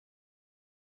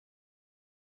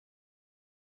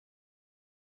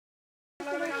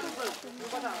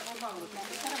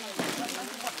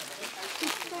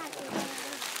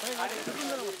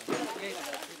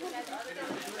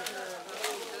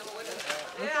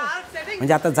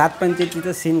म्हणजे आता जात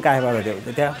पंचायतीचं सीन काय बघा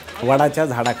ते त्या वडाच्या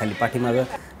झाडाखाली पाठीमागं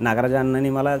नागराज अण्णांनी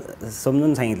मला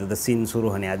समजून सांगितलं होतं सीन सुरू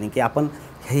होण्याआधी की आपण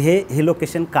हे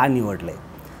लोकेशन का निवडलं आहे.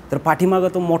 तर पाठीमागं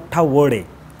तो मोठा वड आहे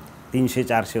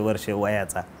 300-400 वर्ष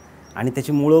वयाचा आणि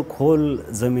त्याची मुळं खोल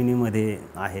जमिनीमध्ये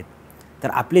आहेत. तर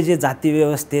आपले जे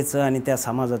जातीव्यवस्थेचं आणि त्या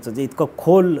समाजाचं जे इतकं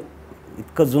खोल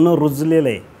इतकं जुनं रुजलेलं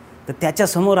आहे तर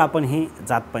त्याच्यासमोर आपण ही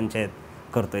जात पंचायत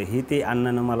करतो आहे हे ते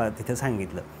अण्णानं मला तिथं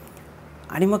सांगितलं.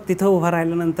 आणि मग तिथं उभं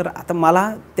राहिल्यानंतर आता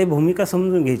मला ते भूमिका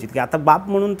समजून घ्यायची की आता बाप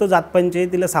म्हणून तो जात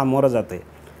पंचायतीला सामोरं जातो आहे.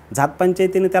 जात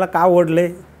पंचायतीने त्याला का ओढलं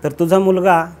आहे तर तुझा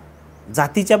मुलगा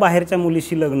जातीच्या बाहेरच्या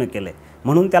मुलीशी लग्न केलं आहे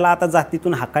म्हणून त्याला आता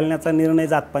जातीतून हाकलण्याचा निर्णय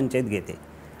जात पंचायत घेते.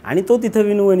 आणि तो तिथं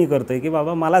विनवणी करतो आहे की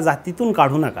बाबा मला जातीतून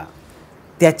काढू नका.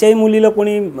 त्याच्याही मुलीला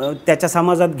कोणी त्याच्या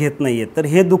समाजात घेत नाही आहे तर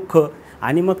हे दुःख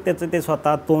आणि मग त्याचं ते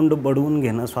स्वतः तोंड बडवून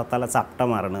घेणं स्वतःला चापटा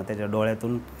मारणं त्याच्या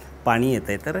डोळ्यातून पाणी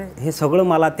येतंय. तर हे सगळं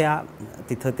मला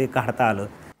तिथं ते काढता आलं.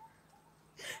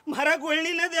 मारा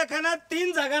गोळणीने देखाना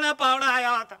 3 जगाना पावडा आया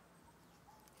होता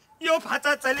यो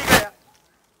फाचा चली गया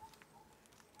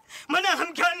मने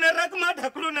हम क्या नरक में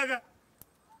ढकलू नगा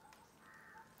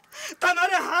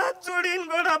तुम्हारे हाथ जोड़ीन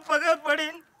गोड़ा पग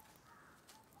पड़ीन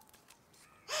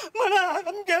मने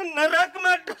हम क्या नरक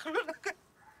में ढकलू नगा.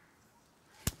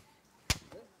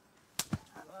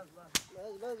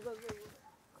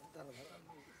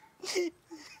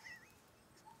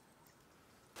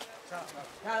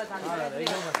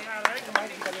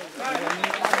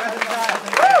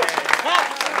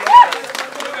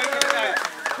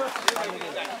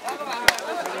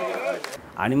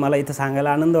 आणि मला इथं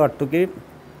सांगायला आनंद वाटतो की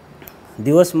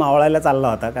दिवस मावळायला चालला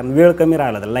होता कारण वेळ कमी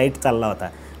राहिला होता लाईट चालला होता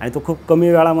आणि तो खूप कमी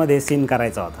वेळामध्ये सीन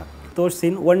करायचा होता. तो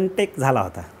सीन 1 टेक झाला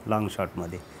होता लॉंग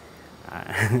शॉटमध्ये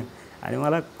आणि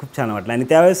मला खूप छान वाटलं. आणि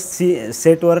त्यावेळेस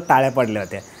सेटवर टाळ्या पडल्या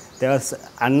होत्या. त्यावेळेस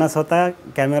अण्णा स्वतः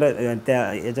कॅमेरा त्या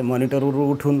याच्या मॉनिटरवर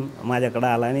उठून माझ्याकडं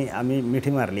आला आणि आम्ही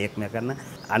मिठी मारली एकमेकांना.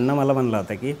 अण्णा मला म्हणला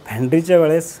होता की फॅन्ड्रीच्या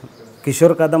वेळेस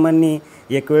किशोर कदमांनी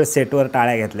एक वेळ सेटवर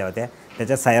टाळ्या घेतल्या होत्या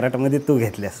त्याच्या सायराटमध्ये तू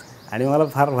घेतल्यास आणि मला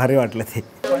फार भारी वाटलं ते.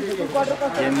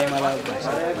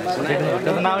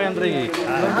 नाव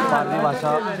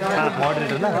भाषा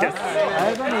मॉडरेटर ना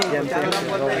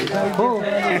हो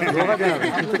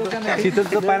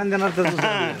तिथंच पालन देणार.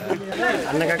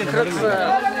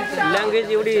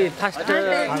 लँग्वेज एवढी फास्ट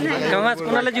केव्हाच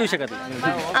कोणाला जीव शकत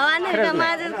नाही.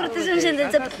 माझं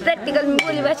कृतीसंशोधनाचं प्रॅक्टिकल मी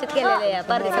बोली भाषेत केलेलं आहे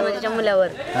पारधी समाजाच्या मुलावर.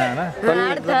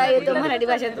 अडथळा येतो मराठी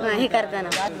भाषेत हे करताना.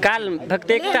 काल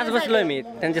फक्त 1 तास बसलोय मी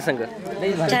त्यांच्या संग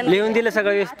लिहून दिलं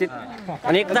सगळं व्यवस्थित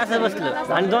आणि 1 तास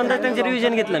बसलो आणि 2 तास त्यांचे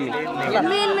रिव्हिजन घेतलं मी.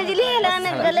 मेन म्हणजे लिहायला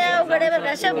अवघड आहे बरं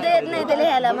का शब्द येत नाही ते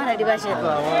लिहायला मराठी भाषेत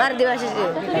पारधी भाषेचे.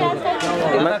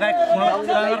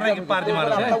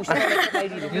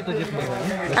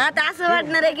 आता असं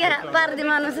वाटणार आहे की पारधी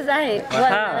माणूसच आहे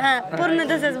पूर्ण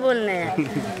तसंच बोलणं आहे.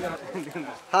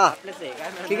 हा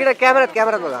तिकडे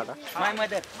कॅमेरात बघा. आता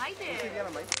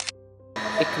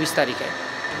 21 तारीख आहे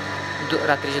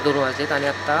रात्रीचे 2 वाजलेत आणि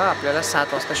आता आपल्याला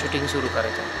 7 वाजता शूटिंग सुरू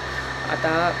करायचं आहे.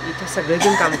 आता इथे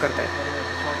सगळेजण काम करत आहेत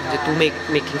म्हणजे तू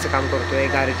मेकिंगचं काम करतोय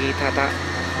गार्गी इथं आता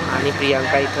आणि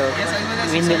प्रियांका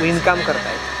इथं विणकाम करत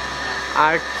आहेत.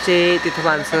 आर्टचे तिथं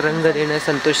माणसं रंग देणं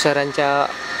संतोष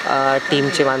सरांच्या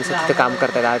टीमचे माणसं तिथं काम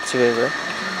करत आहेत आर्टचे वेगळं.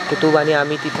 कुतुब आणि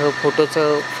आम्ही तिथं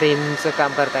फोटोचं फ्रेमचं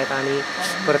काम करतायत आणि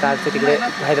परत आजचं तिकडे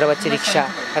हैदराबादची रिक्षा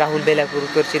राहुल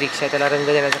बेलापूरकरची रिक्षा त्याला रंग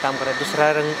देण्याचं काम करतात.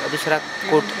 दुसरा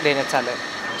कोट देण्यात चालू आहे.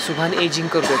 सुभान एजिंग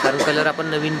करतोय कारण कलर आपण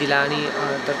नवीन दिला आणि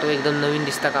तर तो एकदम नवीन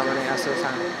दिसता कामा नये असं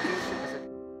सांग.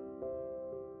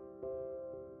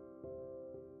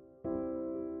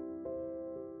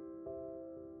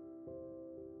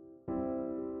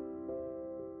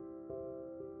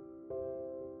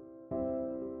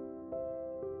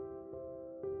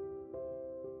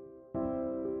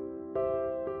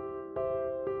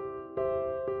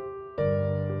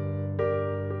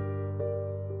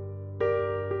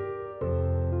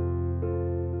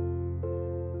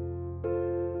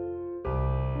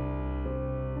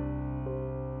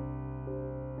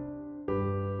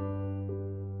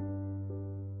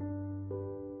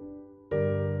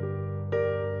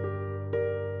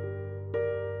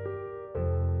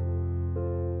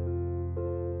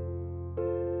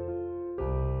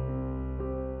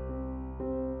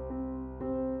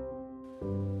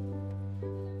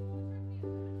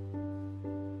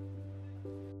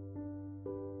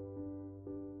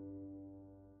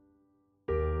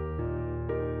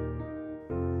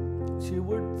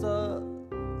 शेवटचा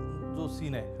जो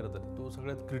सीन आहे खरं तर तो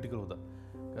सगळ्यात क्रिटिकल होता.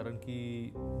 कारण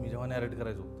की मी जेव्हा नॅरेट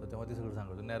करायचो तर तेव्हा ते सगळं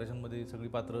सांगायचो. नॅरेशनमध्ये सगळी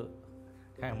पात्र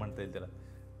काय म्हणता येईल त्याला,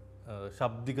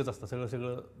 शाब्दिकच असतं,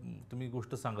 सगळं तुम्ही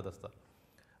गोष्ट सांगत असता.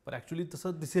 पण ॲक्च्युली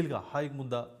तसं दिसेल का हा एक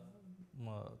मुद्दा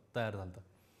तयार झाला होता.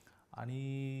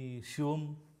 आणि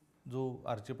शिवम जो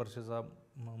आरचे परशेचा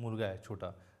मुलगा आहे छोटा,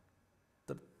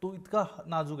 तर तो इतका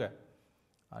नाजूक आहे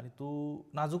आणि तो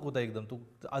नाजूक होता एकदम. तो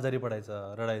आजारी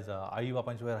पडायचा, रडायचा, आई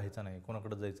बापांशिवाय राहायचा नाही,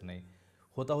 कोणाकडे जायचं नाही.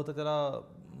 होता होता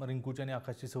त्याला रिंकूची आणि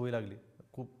आकाशची सवय लागली.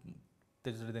 खूप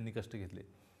त्याच्यासाठी त्यांनी कष्ट घेतले.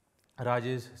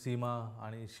 राजेश, सीमा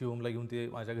आणि शिवमला घेऊन ते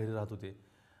माझ्या घरी राहत होते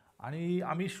आणि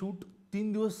आम्ही शूट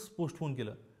 3 दिवस पोस्टपोन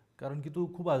केलं कारण की तो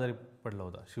खूप आजारी पडला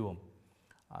होता शिवम.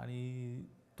 आणि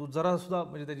तो जरासुद्धा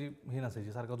म्हणजे त्याची हे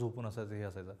नसायची, सारखा झोपून असायचं, हे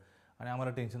असायचं. आणि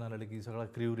आम्हाला टेन्शन आलं की सगळा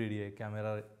क्रीव रेडी आहे,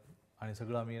 कॅमेरा आणि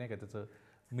सगळं आम्ही नाही का त्याचं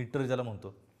मीटर ज्याला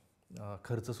म्हणतो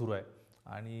खर्च सुरू आहे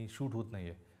आणि शूट होत नाही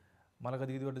आहे. मला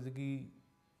कधी कधी वाटायचं की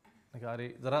नाही का अरे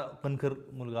जरा कणखर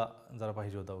मुलगा जरा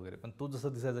पाहिजे होता वगैरे. पण तो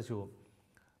जसं दिसायचा शिवम,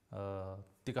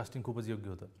 ते कास्टिंग खूपच योग्य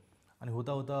होतं. आणि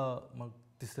होता होता मग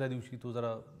 3ऱ्या दिवशी तो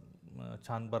जरा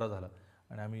छान बरा झाला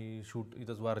आणि आम्ही शूट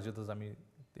इथंच वारजेतच आम्ही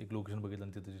एक लोकेशन बघितलं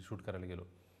आणि तिथं शूट करायला गेलो.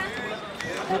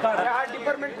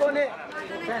 डिपार्टमेंट कोण आहे?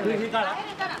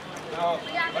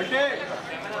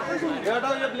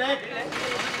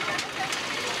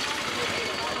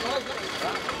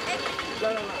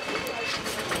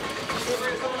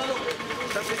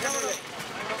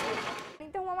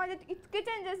 तेव्हा माझ्यात इतके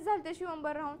चेंजेस झाले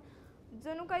शिवमवर राहून,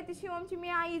 जणू काय ती शिवमची मी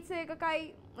आईच आहे का काय.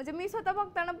 म्हणजे मी स्वतः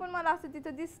बघताना पण मला असं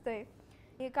तिथं दिसतंय.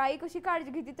 एक आई कशी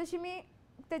काळजी घेते तशी मी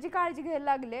त्याची काळजी घ्यायला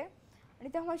लागले. आणि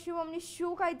तेव्हा शिवमनी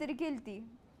शू काहीतरी केलती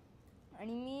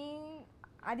आणि मी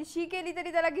आधी शी केली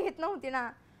तरी त्याला घेत नव्हती ना,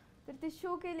 तर ती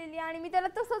शो केलेली आणि मी त्याला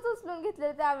तसंच उचलून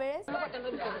घेतलेलं त्यावेळेस.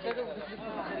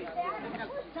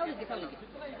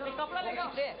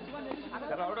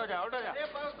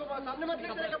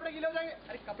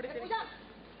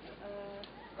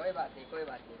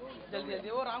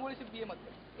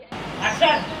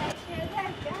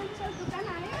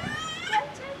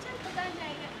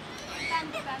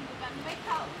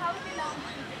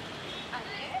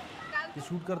 ते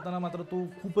शूट करताना मात्र तो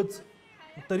खूपच,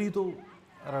 तरी तो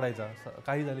रडायचा.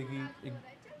 काही झाले की एक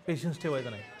पेशन्स ठेवायचा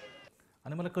नाही.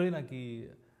 आणि मला कळे ना की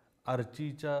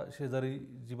आर्चीच्या शेजारी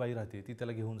जी बाई राहते ती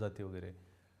त्याला घेऊन जाते वगैरे,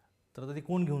 तर आता ती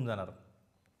कोण घेऊन जाणार.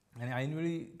 आणि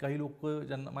ऐनवेळी काही लोक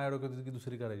ज्यांना माझ्या डोक्यात होती की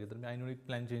दुसरी करायची, तर मी ऐनवेळी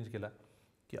प्लॅन चेंज केला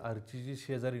की आर्चीची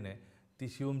शेजारी नाही, ती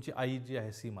शिवमची आई जी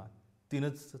आहे सीमा,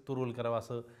 तिनंच तो रोल करावा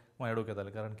असं माझ्या डोक्यात आलं.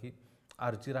 कारण की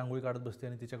आर्ची रांगोळी काढत बसते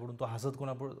आणि तिच्याकडून तो हसत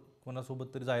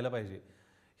कोणासोबत तरी जायला पाहिजे,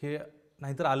 हे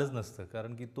नाहीतर आलंच नसतं.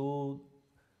 कारण की तो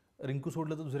रिंकू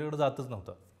सोडलं तर दुसरीकडे जातच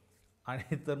नव्हता.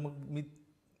 आणि तर मग मी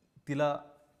तिला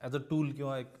ॲज अ टूल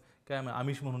किंवा एक काय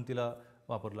आमिष म्हणून तिला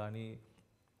वापरलं आणि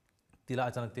तिला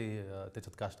अचानक ते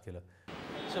त्याच्यात कास्ट केलं.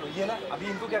 चलो ये ना अभी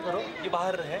इनको क्या करो, ये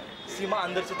बाहर रहे, सीमा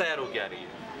अंदर से तैयार होके आ रही है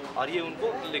और ये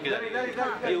उनको लेके जा रही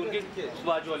है, ये उनके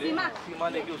बाजू वाले सीमा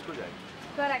लेके उसको जाएगी.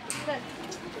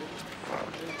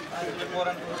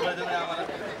 आम्हाला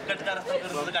कटकार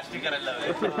कास्टिंग करायला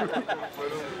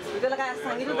त्याला काय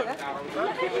सांगितलं होतं का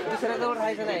दुसऱ्याजवळ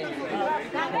राहायचं नाही.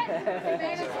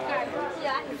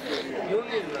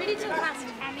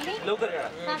 लवकर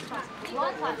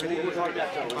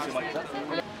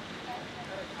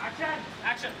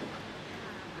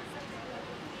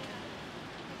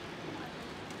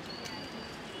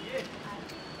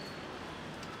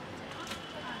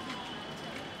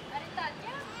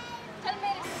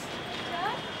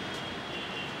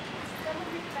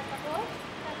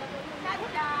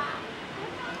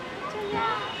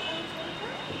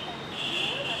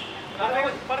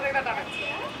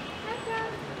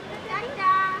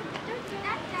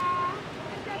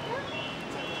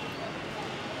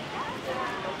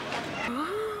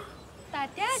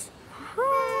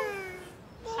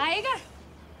आएगा?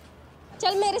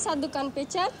 चल मेरे साथ दुकान पे,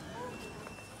 चल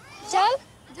चल.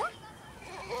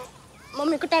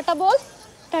 मम्मी को टाटा बोल,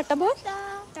 टाटा बोल,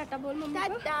 टाटा बोल मम्मी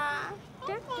को.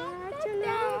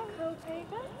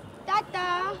 टाटा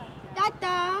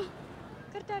टाटा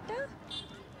कर, टाटा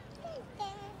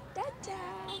टाटा.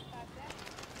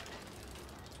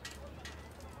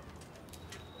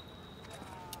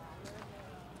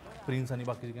 प्रिन्स आणि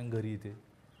बाकीचे काही घरी येते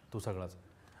तो सगळाच.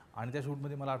 आणि त्या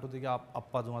शूटमध्ये मला आठवतं की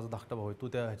आप्पा जो माझा धाकटा भाऊ आहे तो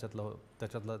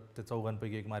त्याच्यातला त्या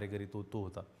चौघांपैकी एक मारेकरी तो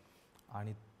होता.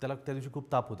 आणि त्याला त्या दिवशी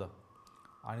खूप ताप होता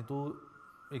आणि तो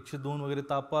 102 वगैरे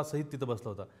तापासहित तिथं बसला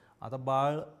होता. आता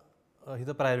बाळ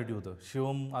हिथं प्रायोरिटी होतं,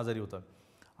 शिवम आजारी होता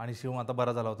आणि शिवम आता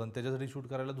बरा झाला होता आणि त्याच्यासाठी शूट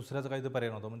करायला दुसऱ्याचं काही तर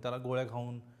पर्याय नव्हता. मग त्याला गोळ्या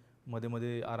खाऊन मध्ये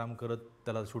मध्ये आराम करत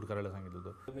त्याला शूट करायला सांगितलं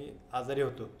होतं. मी आजारी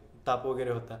होतो, ताप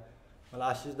वगैरे होता मला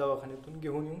आशिष दवाखान्यातून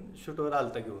घेऊन येऊन शूटवर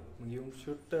आलता घेऊन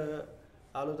शूट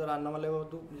आलो तर अण्णा मला बाबा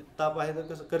तू म्हणजे ताप आहे तर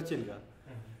कसं करशील का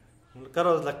मला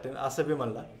करावंच लागतं असं बी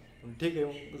म्हणला ठीक आहे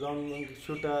मग जाऊन मग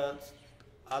शूट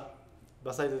आत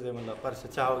बसायचंच आहे मला परशा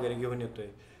चहा वगैरे घेऊन येतोय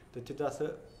तर तिथं असं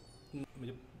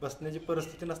म्हणजे बसण्याची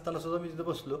परिस्थिती नसताना सुद्धा मी तिथं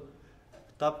बसलो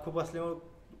ताप खूप असल्यामुळं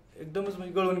एकदमच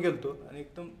म्हणजे गळून गेलतो आणि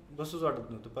एकदम बसूच वाटत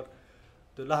नव्हतं पण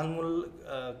तो लहान मूल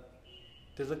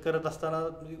त्याचं करत असताना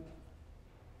म्हणजे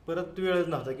परत वेळच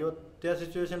नव्हता किंवा त्या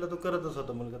सिच्युएशनला तो करतच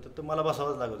होता मुलगा तर मला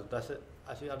बसावंच लागत होतं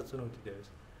अशी अडचण होती त्यावेळेस.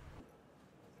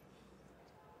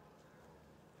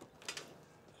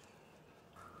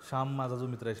 श्याम माझा जो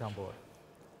मित्र आहे श्याम पवार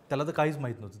त्याला तर काहीच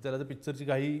माहीत नव्हतं त्याला तर पिक्चरची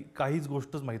काहीच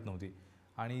गोष्टच माहीत नव्हती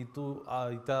आणि तो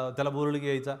त्याला बोलवलं की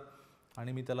यायचा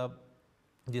आणि मी त्याला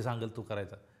जे सांगेल तो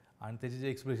करायचा आणि त्याचे जे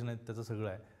एक्सप्रेशन आहेत त्याचं सगळं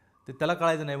आहे ते त्याला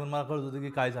कळायचं नाही पण मला कळत होतं की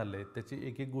काय चाललं आहे त्याची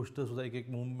एक गोष्टसुद्धा एक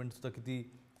मुवमेंटसुद्धा किती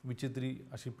विचित्री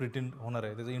अशी प्रिटेंड होणार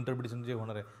आहे त्याचं इंटरप्रिटेशन जे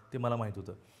होणार आहे ते मला माहीत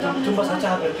होतं.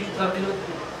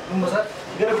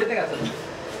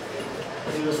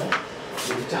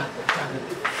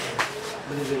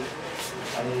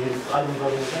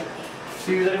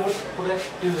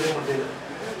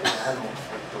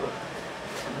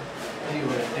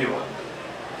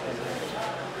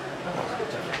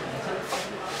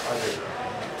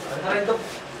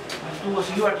 तू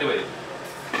अशी वाटले पाहिजे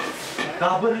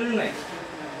घाबरलेली नाही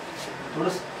थोडं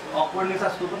ऑकवर्डनेस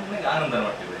असतो पण नाही आनंदाने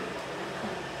वाटले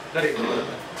पाहिजे करेक्ट.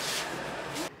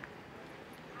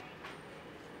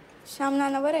 श्याम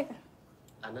नाना बरं आहे का?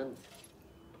 आनंद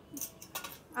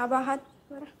आबा हात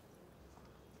बरं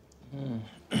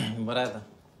बरं आहे आता.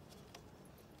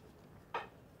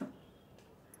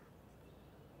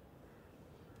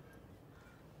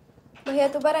 भैया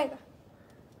तू बरं आहे का?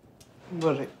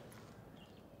 बरं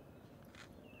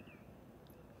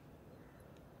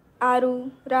आरू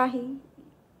राही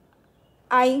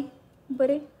आई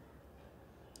बरे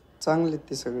चांगले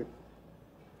ते सगळे.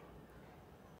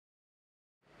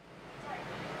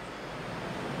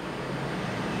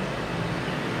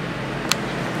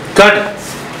 Cut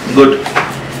good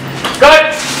cut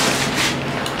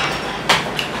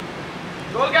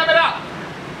roll camera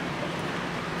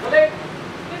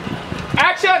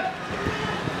action.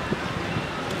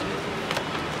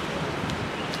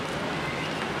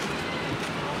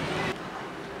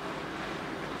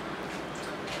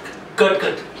 Cut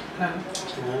cut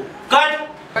cut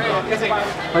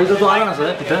पहिलं तो आला ना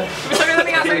सर तिथं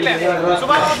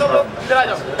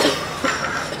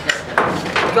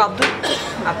अब्दुल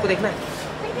आपको देखना है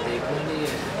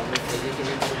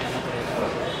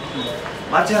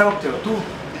माझा चेहरा बघतोय तू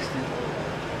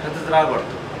त्यातच राग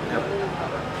वाटतो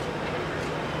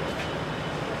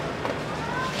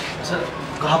असं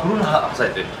घाबरून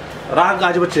हसायचे राग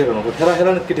अजिबात चेहरा नको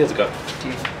ह्याला नक्की ठेच का.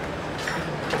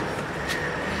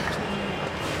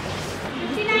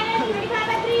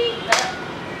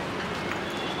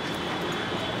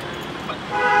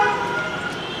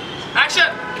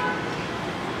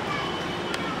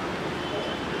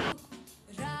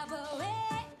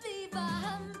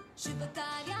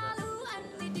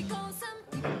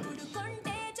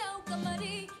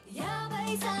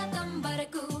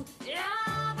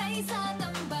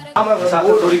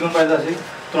 साखर थोडी घेऊन पाहिजे असेल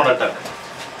तोंडात टाक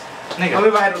नाही का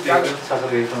साखर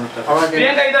घे तोंडात टाक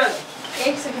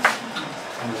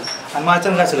आणि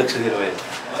माझ्या कसं लक्ष दिलं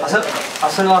पाहिजे असं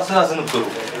असं असं असं नको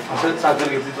करू असं साखर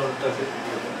घेतली तोंडात टाकते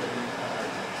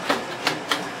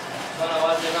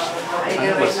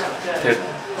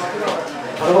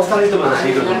थोडं बसताना इथं बस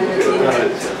इकडं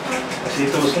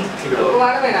इथं बसून इकडं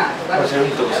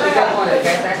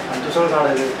तू सगळं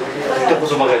काढायचं इथं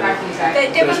बसून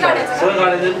बघायचं सगळं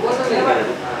काढायचं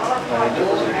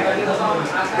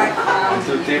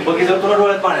ते बघितलं तुला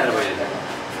डोळ्यात पाणी आलं पाहिजे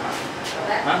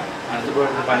हां आणि तू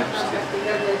डोळ्यात पाणी पुसते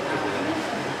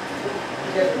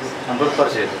बरोबर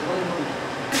परसे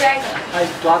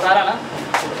तू आज आला ना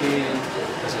की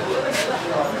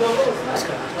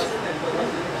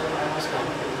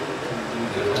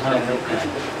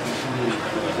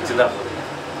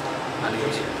आणि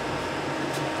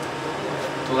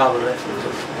तू घाबरलाय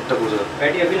मोठं गुजर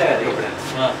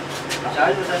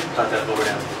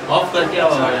कपड्या ऑफ करके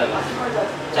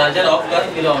चार्जर ऑफ कर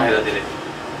दिले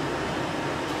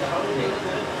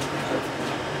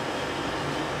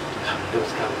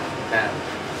काय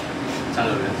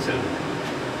चांगलं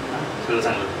सगळं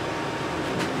चांगलं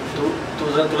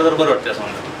तुला जर बरं वाटतं असं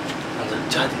म्हणलं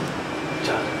चहा दे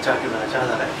चहा केला चहा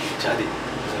झालाय चहा दे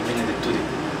मी नाही देत तू दे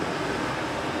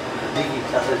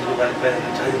सासाची लोकांनी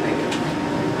पहिल्यांदा चहा देत नाही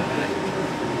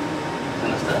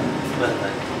नसतं बरं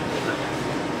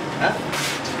हां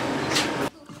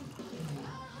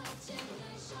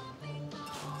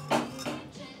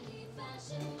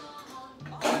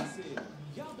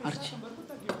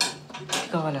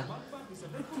गावाला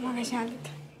मग कशा आलेत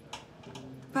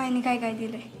बाईने काय काय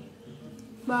दिलंय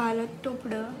बाळाला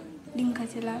टोपडं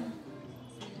डिंकाचे लाल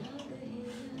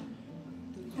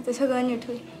आता सगळं नीट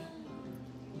होईल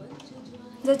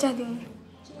जा चहा देऊन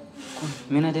कोण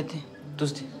मी नाही देते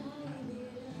तूच दे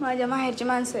माझ्या माहेरची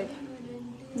माणसं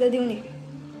आहेत जा देऊन ये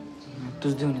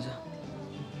तूच देऊन ये जा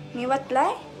मी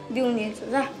वाचलाय देऊन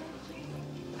यायचं जा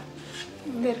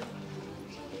धर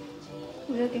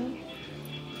जा देऊन ये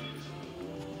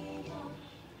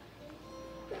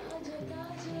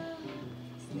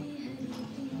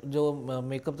जो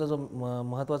मेकअपचा जो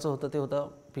महत्त्वाचं होतं ते होता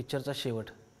पिक्चरचा शेवट.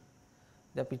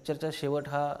 त्या पिक्चरचा शेवट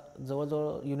हा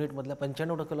जवळजवळ युनिटमधल्या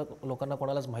 95% लोकांना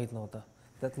कोणालाच माहीत नव्हता.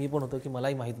 त्यात मी पण होतो की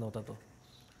मलाही माहीत नव्हता तो.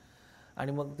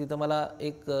 आणि मग तिथं मला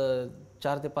एक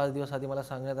 4 ते 5 दिवस आधी मला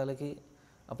सांगण्यात आलं की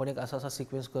आपण एक असा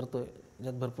सिक्वेन्स करतो आहे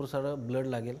ज्यात भरपूर सारं ब्लड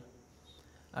लागेल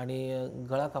आणि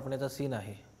गळा कापण्याचा सीन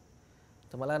आहे.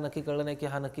 तर मला नक्की कळलं नाही की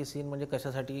हा नक्की सीन म्हणजे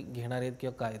कशासाठी घेणार आहेत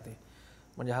किंवा काय ते,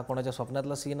 म्हणजे हा कोणाच्या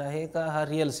स्वप्नातला सीन आहे का हा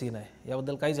रिअल सीन आहे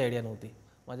याबद्दल काहीच आयडिया नव्हती.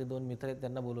 माझे 2 मित्र आहेत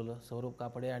त्यांना बोलवलं, सौरभ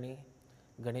कापडे आणि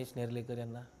गणेश नेर्लेकर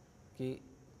यांना, की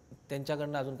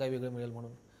त्यांच्याकडनं अजून काही वेगळं मिळेल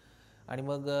म्हणून. आणि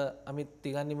मग आम्ही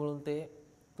तिघांनी मिळून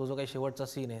तो जो काही शेवटचा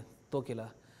सीन आहे तो केला.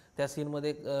 त्या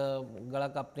सीनमध्ये गळा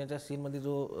कापण्याच्या सीनमध्ये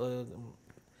जो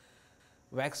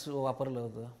वॅक्स वापरलं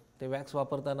होतं ते वॅक्स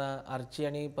वापरताना आर्ची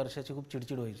आणि परशाची खूप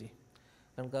चिडचिड व्हायची.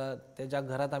 कारण का त्या ज्या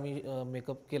घरात आम्ही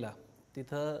मेकअप केला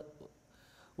तिथं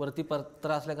वरती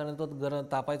पत्रा असल्याकारणे तो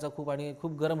तापायचा खूप आणि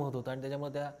खूप गरम होत होता आणि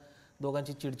त्याच्यामुळे त्या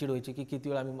दोघांची चिडचिड व्हायची की किती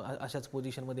वेळ आम्ही अशाच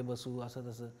पोझिशनमध्ये बसू असं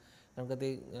तसं. कारण का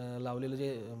ते लावलेलं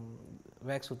जे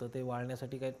वॅक्स होतं ते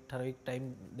वाळण्यासाठी काही ठराविक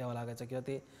टाईम द्यावा लागायचा किंवा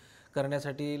ते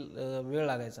करण्यासाठी वेळ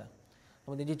लागायचा.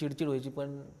 मग त्यांची चिडचिड व्हायची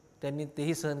पण त्यांनी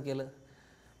तेही सहन केलं.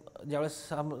 ज्यावेळेस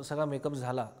सगळा मेकअप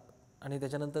झाला आणि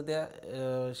त्याच्यानंतर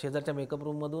त्या शेजारच्या मेकअप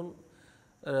रूममधून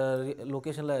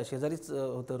लोकेशनला शेजारीच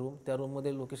होतं रूम, त्या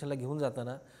रूममध्ये लोकेशनला घेऊन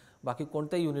जाताना बाकी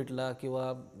कोणत्याही युनिटला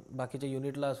किंवा बाकीच्या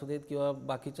युनिटला असू देत किंवा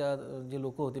बाकीच्या जे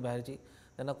लोक होती बाहेरची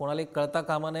त्यांना कोणालाही कळता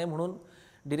कामा नये म्हणून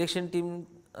डिरेक्शन टीम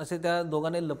असे त्या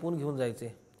दोघांना लपवून घेऊन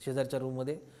जायचे शेजारच्या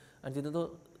रूममध्ये आणि तिथं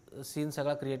तो सीन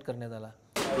सगळा क्रिएट करण्यात आला.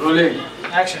 Rolling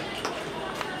action.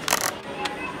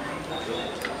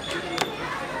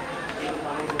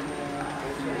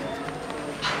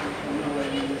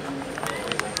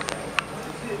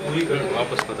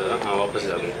 वापस पता हाँ वापस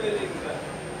जा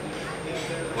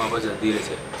वापस जा धीरे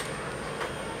से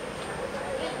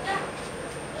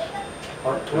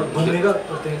और थोड़ा घूमने का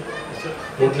करते हैं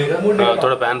मुड़ने का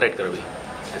थोड़ा पैन राइट कर अभी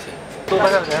ऐसे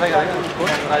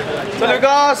चल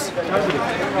विकास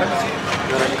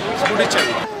स्कूटी चल.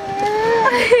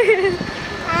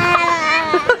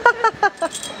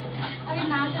 अरे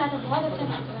नाच रहा था बहुत अच्छा.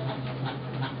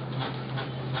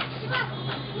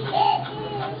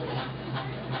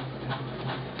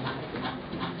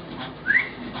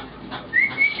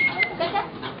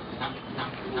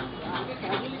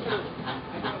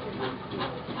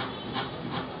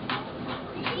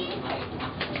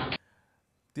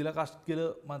 तिला कास्ट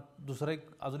केलं. मग दुसरा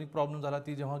अजून एक प्रॉब्लेम झाला,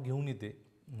 ती जेव्हा घेऊन येते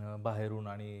बाहेरून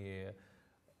आणि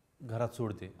घरात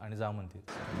सोडते आणि जा म्हणते.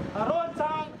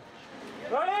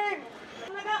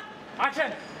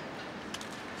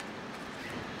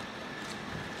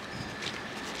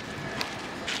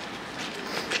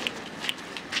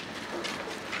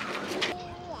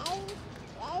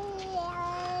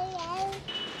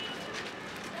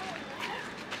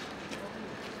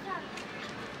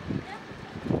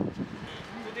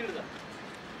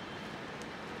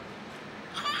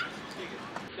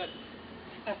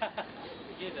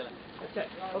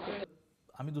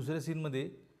 आम्ही दुसऱ्या सीनमध्ये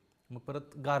मग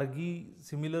परत गार्गी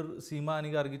सिमिलर, सीमा आणि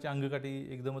गार्गीची अंगकाठी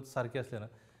एकदमच सारखी असल्यानं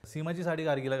सीमाची साडी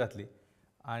गार्गीला घातली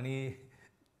आणि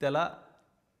त्याला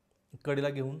कडीला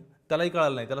घेऊन, त्यालाही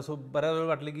कळालं नाही, त्याला बऱ्याच वेळ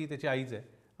वाटलं की त्याची आईच आहे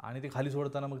आणि ते खाली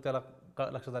सोडताना मग त्याला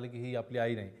लक्षात आलं की ही आपली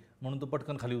आई नाही म्हणून तो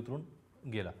पटकन खाली उतरून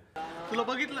गेला. तुला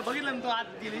बघितलं ना, तो आत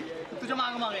गेली तुझ्या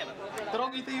मागं यायला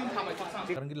तर इथे येऊन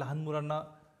थांबायचं. कारण की लहान मुलांना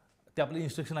ते आपले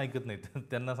इन्स्ट्रक्शन ऐकत नाहीत,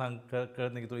 त्यांना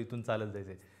कळत नाही की तुला इथून चालत जायचं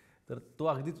आहे. तर तो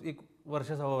अगदीच 1 वर्ष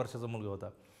 6 वर्षाचा मुलगा होता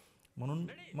म्हणून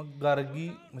मग गार्गी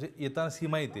म्हणजे येताना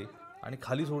सीमा येते आणि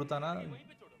खाली सोडताना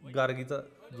गार्गीचा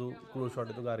जो क्लोज शॉट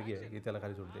आहे तो गार्गी आहे की त्याला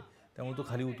खाली सोडते, त्यामुळे तो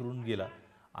खाली उतरून गेला.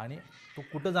 आणि तो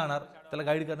कुठं जाणार त्याला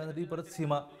गाईड करण्यासाठी परत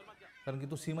सीमा, कारण की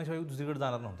तो सीमाशिवाय दुसरीकडे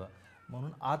जाणार नव्हता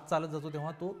म्हणून आत चालत जातो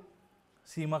तेव्हा तो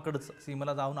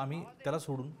सीमाला जाऊन आम्ही त्याला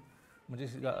सोडून, म्हणजे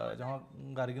जेव्हा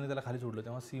गार्गीने त्याला खाली सोडलं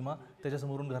तेव्हा सीमा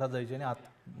त्याच्यासमोरून घरात जायची आणि आत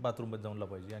बाथरूममध्ये जाऊन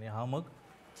लपायची आणि हा मग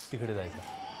तिकडे जायचा.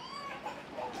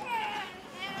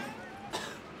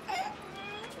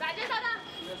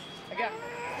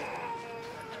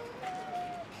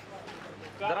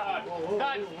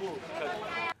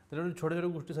 त्याच्यामुळे छोट्या छोट्या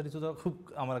गोष्टीसाठी सुद्धा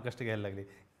खूप आम्हाला कष्ट घ्यायला लागले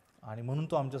आणि म्हणून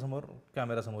तो आमच्यासमोर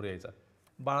कॅमेरासमोर यायचा.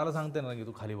 बाळाला सांगते ना की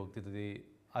तू खाली बघ तिथं ते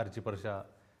आरची परशा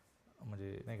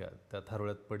म्हणजे नाही का त्या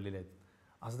थारोळ्यात पडलेल्या आहेत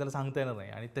असं त्याला सांगता येणार नाही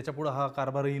आणि त्याच्यापुढं हा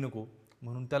कारभारही नको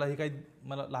म्हणून त्यालाही काही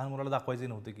मला लहान मुलाला दाखवायचे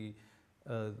नव्हते की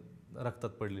रक्तात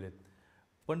पडलेले आहेत.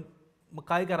 पण मग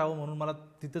काय करावं म्हणून मला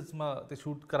तिथंच मग ते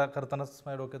शूट करतानाच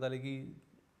माझ्या डोक्यात आले की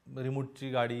रिमोटची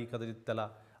गाडी कदाचित त्याला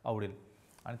आवडेल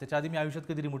आणि त्याच्या आधी मी आयुष्यात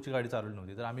कधी रिमोटची गाडी चालवली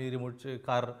नव्हती तर आम्ही रिमोटची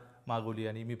कार मागवली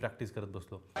आणि मी प्रॅक्टिस करत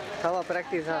बसलो.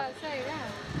 प्रॅक्टिस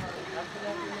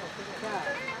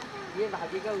ये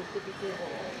भागी का उसके पीछे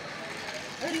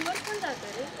रिवर्स पण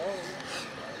जातं रे.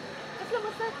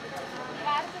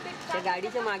 त्या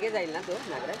गाडीच्या मागे जाईल ना तो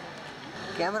नागराज.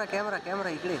 कॅमेरा कॅमेरा कॅमेरा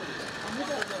इकडे.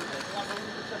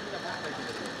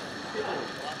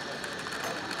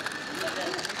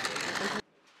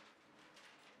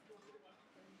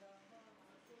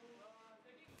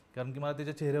 कारण की मला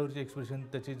त्याच्या चेहऱ्यावरची एक्सप्रेशन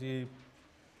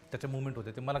त्याच्या मुवमेंट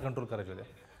होते ते मला कंट्रोल करायचे होते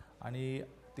आणि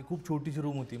ती खूप छोटीशी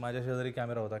रूम होती. माझ्या शेजारी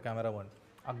कॅमेरा होता, कॅमेरामन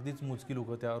अगदीच मोजकी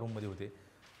लोकं त्या रूममध्ये होते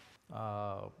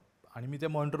आणि मी त्या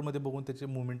मॉनिटरमध्ये बघून त्याचे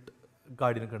मुवमेंट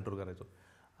गाडीने कंट्रोल करायचो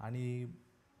आणि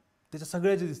त्याच्या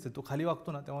सगळ्याचे दिसते. तो खाली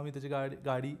वागतो ना तेव्हा मी त्याची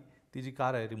गाडी ती जी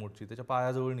कार आहे रिमोटची त्याच्या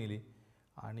पायाजवळ नेली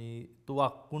आणि तो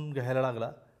वाकून घ्यायला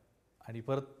लागला आणि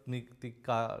परत मी ती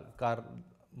कार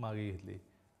मागे घेतली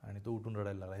आणि तो उठून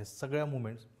रडायला लागला. हे सगळ्या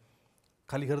मुवमेंट्स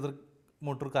खाली खरं तर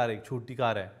मोटर कार आहे, एक छोटी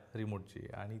कार आहे रिमोटची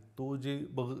आणि तो जे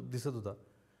दिसत होता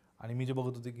आणि मी जे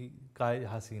बघत होते की काय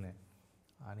हा सीन आहे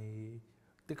आणि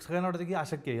ते सगळ्यांना वाटतं की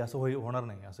अशक्य आहे, असं होणार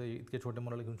नाही, असं इतक्या छोट्या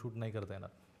मुलाला घेऊन शूट नाही करता येणार.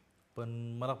 पण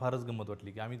मला फारच गंमत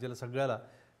वाटली की आम्ही त्याला सगळ्याला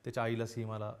त्याच्या आईला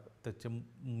सीमाला त्याचे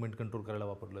मुवमेंट कंट्रोल करायला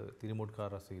वापरलं. ती रिमोट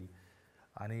कार असेल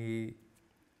आणि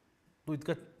तो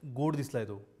इतका गोड दिसला आहे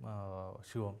तो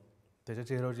शिवम, त्याच्या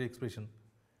चेहऱ्यावरचे एक्सप्रेशन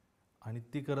आणि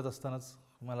ती करत असतानाच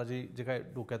मला जे काय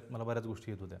डोक्यात मला बऱ्याच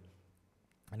गोष्टी येत होत्या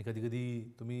आणि कधी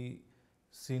कधी तुम्ही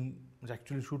सीन म्हणजे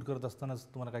ॲक्च्युली शूट करत असतानाच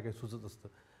तुम्हाला काय काय सुचत असतं.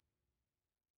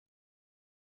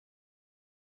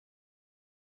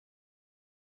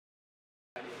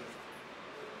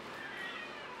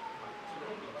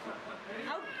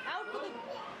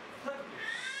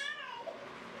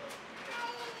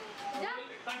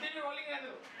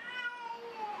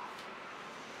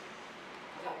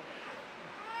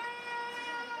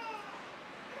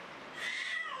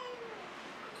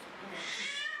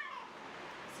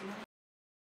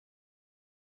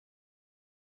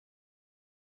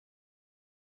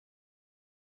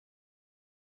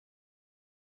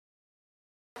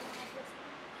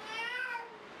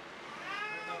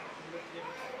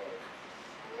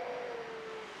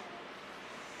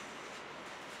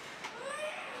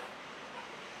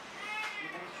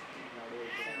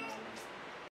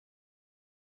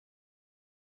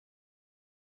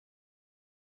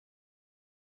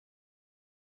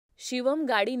 शिवम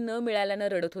गाडी न मिळाल्यानं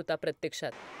रडत होता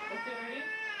प्रत्यक्षात.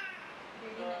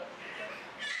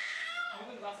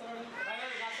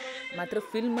 मात्र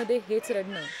फिल्ममध्ये हेच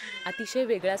रडणं अतिशय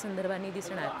वेगळ्या संदर्भाने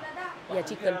दिसणार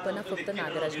याची कल्पना फक्त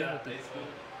नागराजला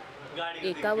होती.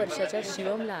 1 वर्षाच्या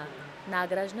शिवमला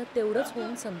नागराजनं तेवढंच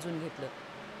होऊन समजून घेतलं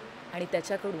आणि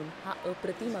त्याच्याकडून हा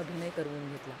अप्रतिम अभिनय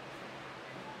करवून घेतला.